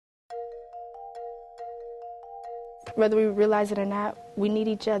Whether we realize it or not, we need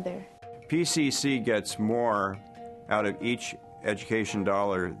each other. PCC gets more out of each education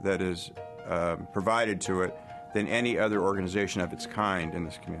dollar that is provided to it than any other organization of its kind in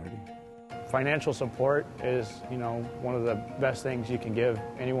this community. Financial support is, one of the best things you can give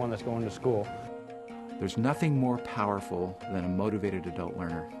anyone that's going to school. There's nothing more powerful than a motivated adult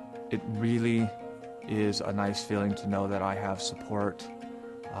learner. It really is a nice feeling to know that I have support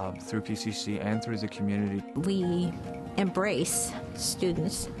through PCC and through the community. We embrace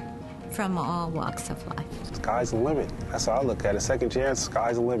students from all walks of life. Sky's the limit. That's how I look at it. Second chance,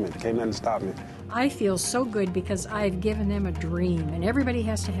 sky's the limit. Can't nothing stop me. I feel so good because I've given them a dream, and everybody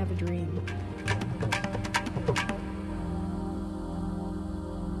has to have a dream.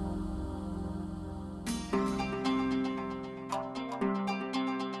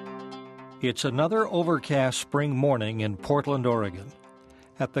 It's another overcast spring morning in Portland, Oregon.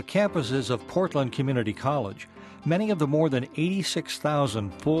 At the campuses of Portland Community College, many of the more than 86,000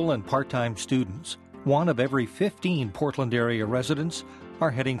 full and part-time students, one of every 15 Portland area residents,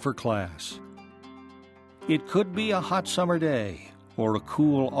 are heading for class. It could be a hot summer day or a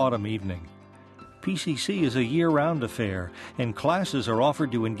cool autumn evening. PCC is a year-round affair, and classes are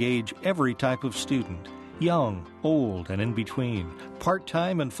offered to engage every type of student, young, old, and in between,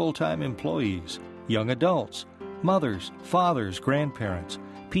 part-time and full-time employees, young adults, mothers, fathers, grandparents,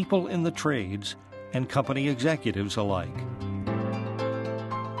 people in the trades, and company executives alike.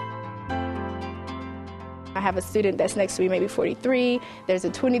 I have a student that's next to me, maybe 43. There's a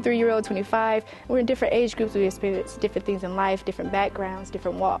 23-year-old, 25. We're in different age groups. We experience different things in life, different backgrounds,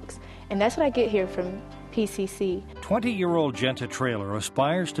 different walks. And that's what I get here from PCC. 20-year-old Genta Traylor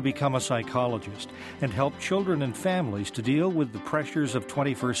aspires to become a psychologist and help children and families to deal with the pressures of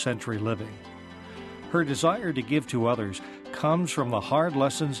 21st century living. Her desire to give to others comes from the hard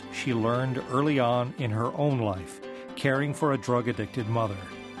lessons she learned early on in her own life, caring for a drug-addicted mother.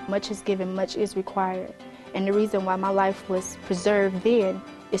 Much is given, much is required. And the reason why my life was preserved then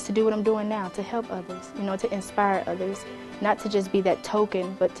is to do what I'm doing now, to help others, to inspire others, not to just be that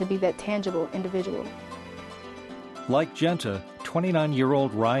token, but to be that tangible individual. Like Genta,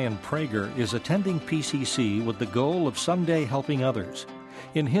 29-year-old Ryan Prager is attending PCC with the goal of someday helping others.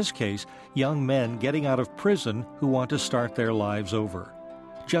 In his case, young men getting out of prison who want to start their lives over,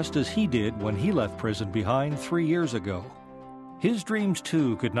 just as he did when he left prison behind 3 years ago. His dreams,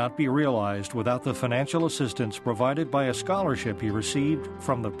 too, could not be realized without the financial assistance provided by a scholarship he received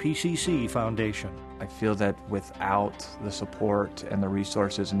from the PCC Foundation. I feel that without the support and the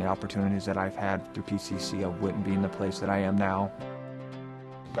resources and the opportunities that I've had through PCC, I wouldn't be in the place that I am now.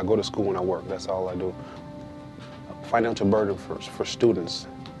 I go to school and I work. That's all I do. Financial burden for students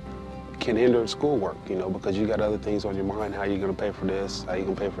can hinder schoolwork, because you got other things on your mind. How are you going to pay for this? How are you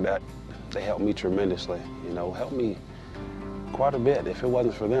going to pay for that? They help me tremendously, help me quite a bit. If it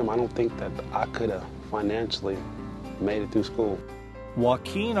wasn't for them, I don't think that I could have financially made it through school.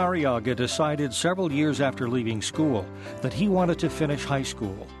 Joaquin Arriaga decided several years after leaving school that he wanted to finish high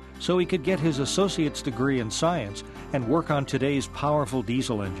school so he could get his associate's degree in science and work on today's powerful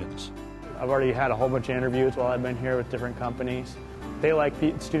diesel engines. I've already had a whole bunch of interviews while I've been here with different companies. They like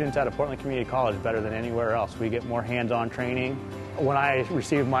students out of Portland Community College better than anywhere else. We get more hands-on training. When I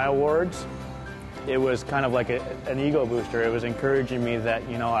received my awards, it was kind of like an ego booster. It was encouraging me that,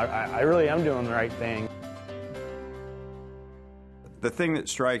 I really am doing the right thing. The thing that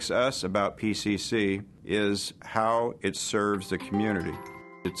strikes us about PCC is how it serves the community.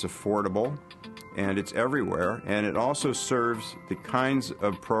 It's affordable, and it's everywhere, and it also serves the kinds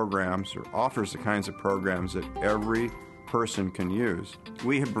of programs, or offers the kinds of programs that every person can use.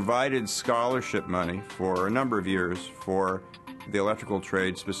 We have provided scholarship money for a number of years for the electrical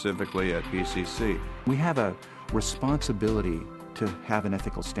trade, specifically at PCC. We have a responsibility to have an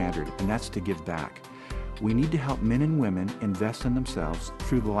ethical standard, and that's to give back. We need to help men and women invest in themselves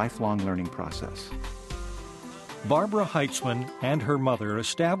through the lifelong learning process. Barbara Heitzman and her mother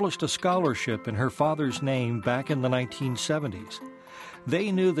established a scholarship in her father's name back in the 1970s.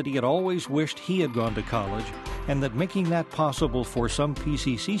 They knew that he had always wished he had gone to college, and that making that possible for some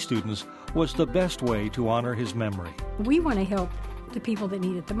PCC students was the best way to honor his memory. We want to help the people that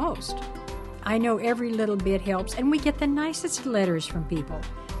need it the most. I know every little bit helps, and we get the nicest letters from people.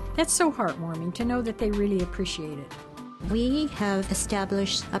 That's so heartwarming to know that they really appreciate it. We have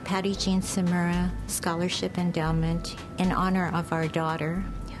established a Patty Jean Samura Scholarship Endowment in honor of our daughter,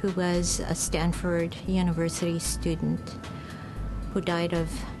 who was a Stanford University student who died of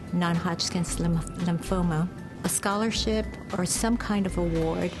non-Hodgkin's lymphoma. A scholarship or some kind of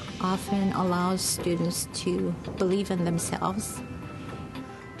award often allows students to believe in themselves,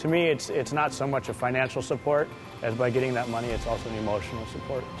 To me, it's not so much a financial support as by getting that money, it's also an emotional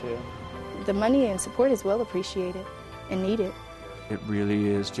support too. The money and support is well appreciated and needed. It really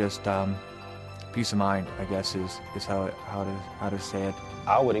is just peace of mind, I guess, is how to say it.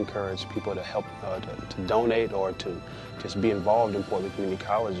 I would encourage people to help, to donate or to just be involved in Portland Community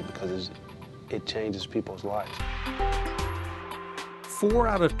College because it changes people's lives. 4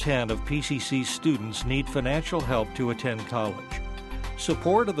 out of 10 of PCC students need financial help to attend college.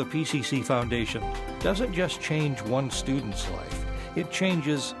 Support of the PCC Foundation doesn't just change one student's life, it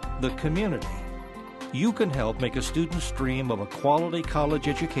changes the community. You can help make a student's dream of a quality college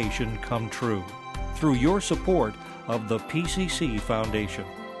education come true through your support of the PCC Foundation.